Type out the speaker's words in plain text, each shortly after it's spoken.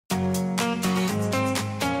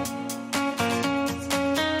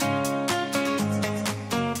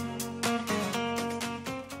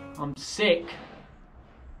sick.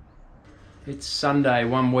 It's Sunday,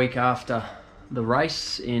 1 week after the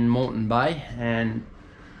race in Moreton Bay, and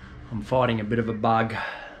I'm fighting a bit of a bug.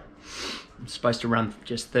 I'm supposed to run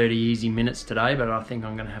just 30 easy minutes today, but I think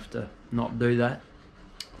I'm going to have to not do that.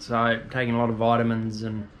 So I'm taking a lot of vitamins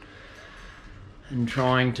and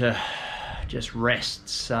trying to just rest.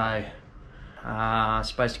 So I'm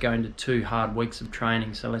supposed to go into 2 hard weeks of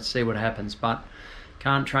training, so let's see what happens, but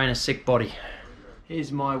can't train a sick body.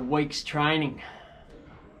 Here's my week's training.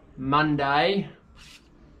 Monday,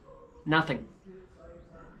 nothing.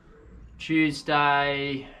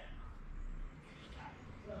 Tuesday,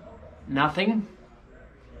 nothing.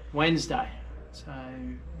 Wednesday, so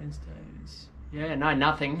Wednesday's, yeah, no,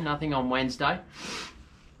 nothing on Wednesday.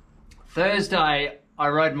 Thursday, I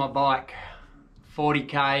rode my bike,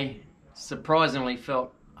 40k, surprisingly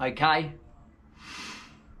felt okay.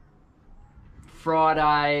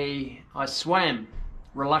 Friday, I swam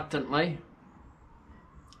reluctantly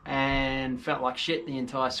and felt like shit the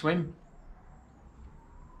entire swim.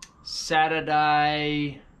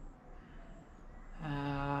 Saturday,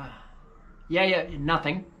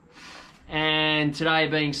 nothing. And today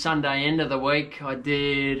being Sunday, end of the week,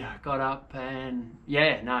 got up and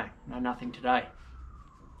nothing today.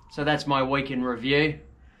 So that's my week in review.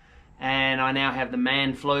 And I now have the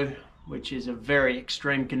man flu, which is a very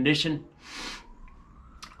extreme condition.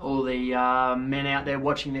 All the men out there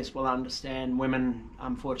watching this will understand. Women,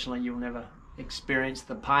 unfortunately, you'll never experience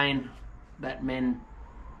the pain that men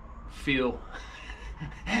feel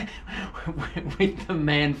with the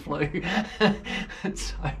man flu.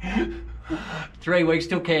 So 3 weeks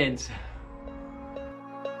till Cairns.